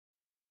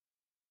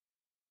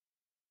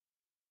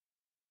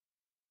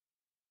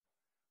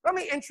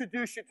Let me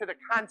introduce you to the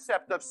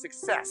concept of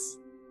success.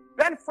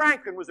 Ben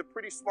Franklin was a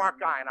pretty smart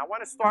guy, and I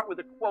want to start with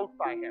a quote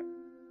by him.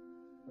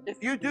 If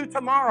you do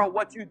tomorrow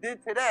what you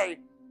did today,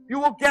 you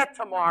will get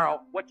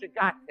tomorrow what you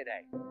got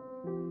today.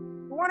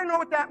 You want to know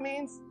what that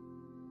means?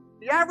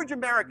 The average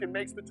American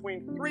makes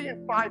between 3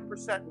 and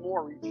 5%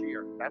 more each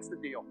year. That's the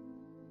deal.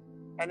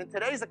 And in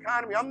today's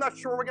economy, I'm not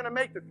sure we're going to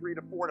make the 3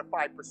 to 4 to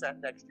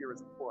 5% next year as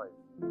employees.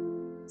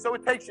 So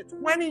it takes you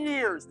 20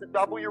 years to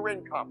double your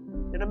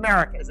income in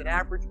America as an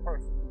average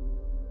person.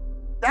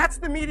 That's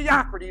the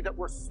mediocrity that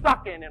we're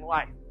stuck in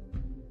life.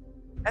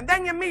 And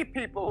then you meet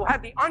people who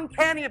have the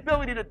uncanny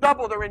ability to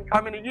double their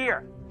income in a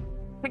year,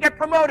 to get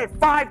promoted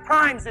 5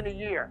 times in a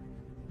year.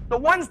 The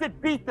ones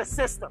that beat the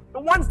system,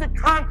 the ones that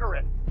conquer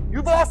it.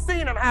 You've all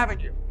seen them,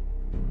 haven't you?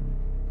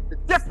 The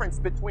difference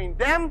between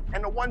them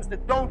and the ones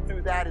that don't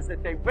do that is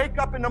that they wake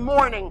up in the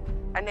morning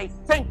and they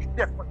think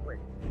differently.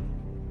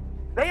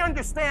 They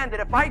understand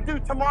that if I do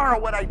tomorrow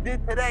what I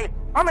did today,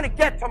 I'm going to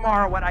get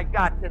tomorrow what I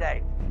got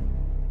today.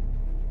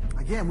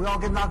 Again, we all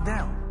get knocked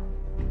down.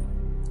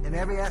 In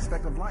every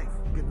aspect of life,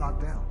 we get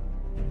knocked down.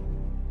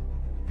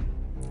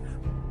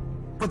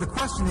 But the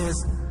question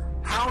is,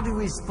 how do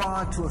we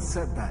respond to a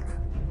setback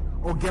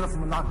or get up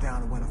from a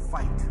knockdown and win a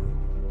fight?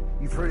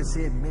 You've heard it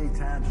said many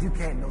times, you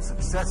can't know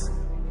success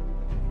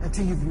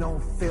until you've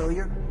known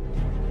failure.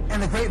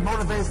 And the great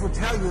motivators will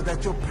tell you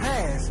that your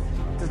past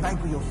does not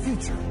equal your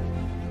future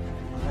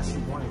unless you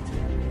want it to.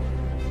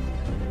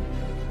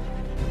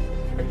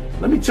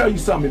 Let me tell you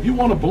something. If you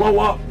want to blow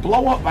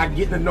up by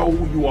getting to know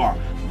who you are.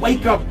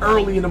 Wake up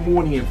early in the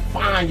morning and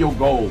find your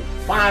goal,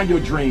 find your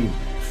dream,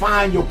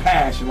 find your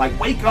passion. Like,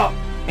 wake up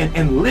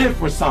and live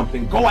for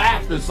something, go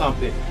after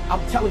something. I'm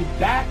telling you,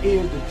 that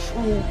is the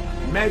true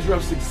measure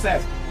of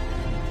success.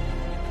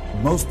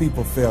 Most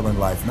people fail in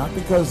life not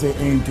because they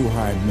aim too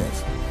high and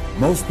miss.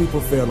 Most people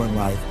fail in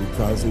life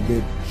because they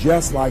did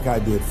just like I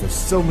did for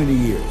so many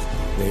years.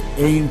 They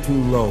aimed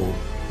too low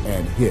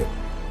and hit.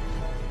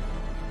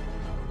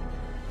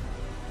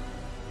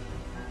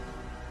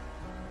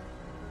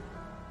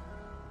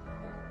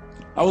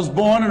 I was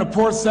born in a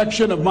poor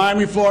section of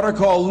Miami, Florida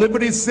called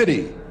Liberty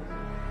City,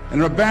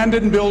 in an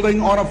abandoned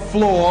building on a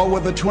floor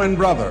with a twin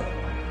brother.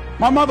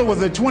 My mother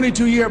was a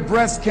 22-year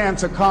breast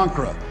cancer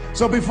conqueror.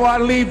 So before I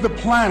leave the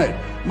planet,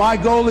 my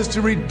goal is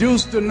to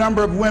reduce the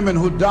number of women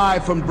who die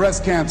from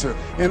breast cancer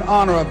in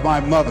honor of my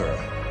mother.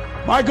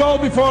 My goal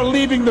before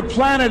leaving the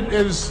planet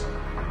is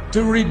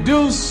to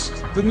reduce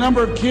the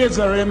number of kids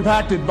that are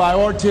impacted by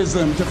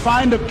autism, to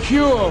find a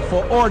cure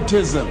for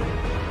autism,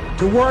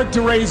 to work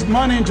to raise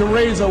money and to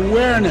raise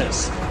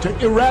awareness, to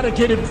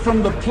eradicate it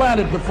from the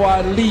planet before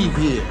I leave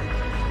here.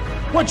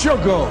 What's your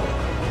goal?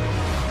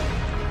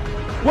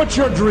 What's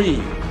your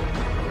dream?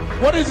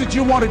 What is it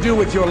you want to do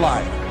with your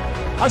life?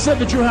 I said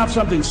that you have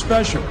something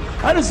special.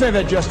 I didn't say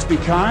that just to be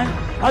kind.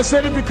 I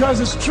said it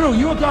because it's true.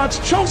 You are God's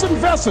chosen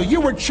vessel.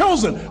 You were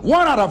chosen,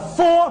 1 out of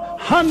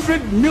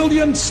 400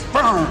 million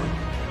sperm.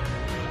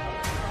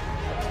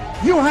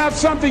 You have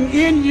something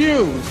in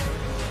you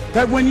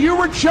that when you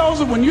were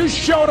chosen, when you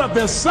showed up,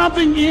 there's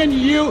something in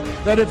you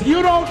that if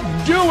you don't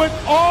do it,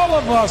 all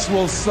of us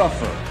will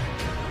suffer.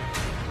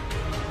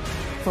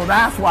 So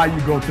that's why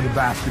you go to the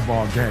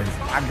basketball games.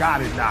 I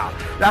got it now.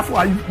 That's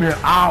why you spend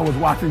hours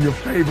watching your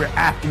favorite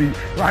athlete,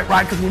 right?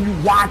 Because when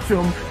you watch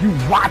them,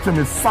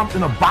 there's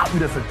something about you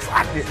that's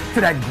attracted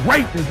to that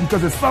greatness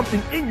because there's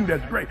something in you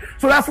that's great.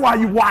 So that's why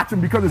you watch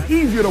him, because it's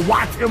easier to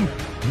watch him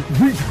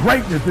reach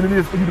greatness than it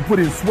is for you to put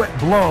in sweat,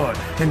 blood,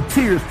 and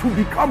tears to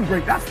become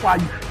great. That's why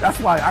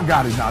I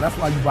got it now. That's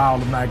why you buy all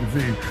the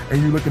magazines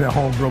and you looking at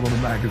homegirl on the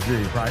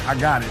magazine, right? I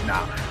got it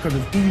now. Because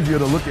it's easier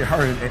to look at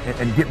her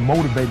and get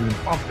motivated and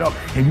pumped up,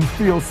 and you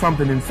feel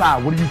something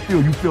inside. What do you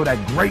feel? You feel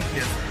that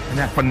greatness and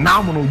that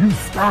phenomenal you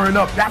stirring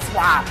up. That's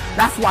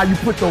why you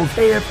put those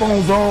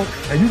headphones on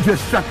and you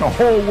just shut the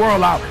whole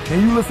world out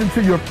and you listen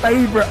to your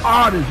favorite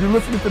artists. You're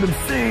listening to them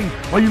sing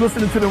or you're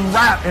listening to them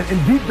rap,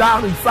 and deep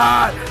down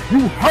inside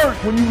you hurt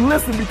when you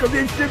listen because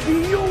it should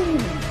be you.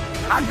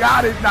 I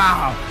got it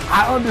now.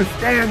 I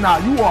understand now.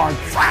 You are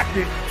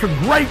attracted to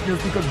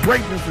greatness because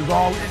greatness is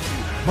all in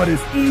you. But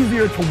it's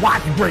easier to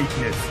watch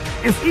greatness.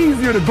 It's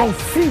easier to go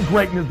see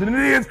greatness than it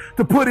is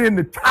to put in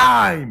the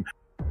time.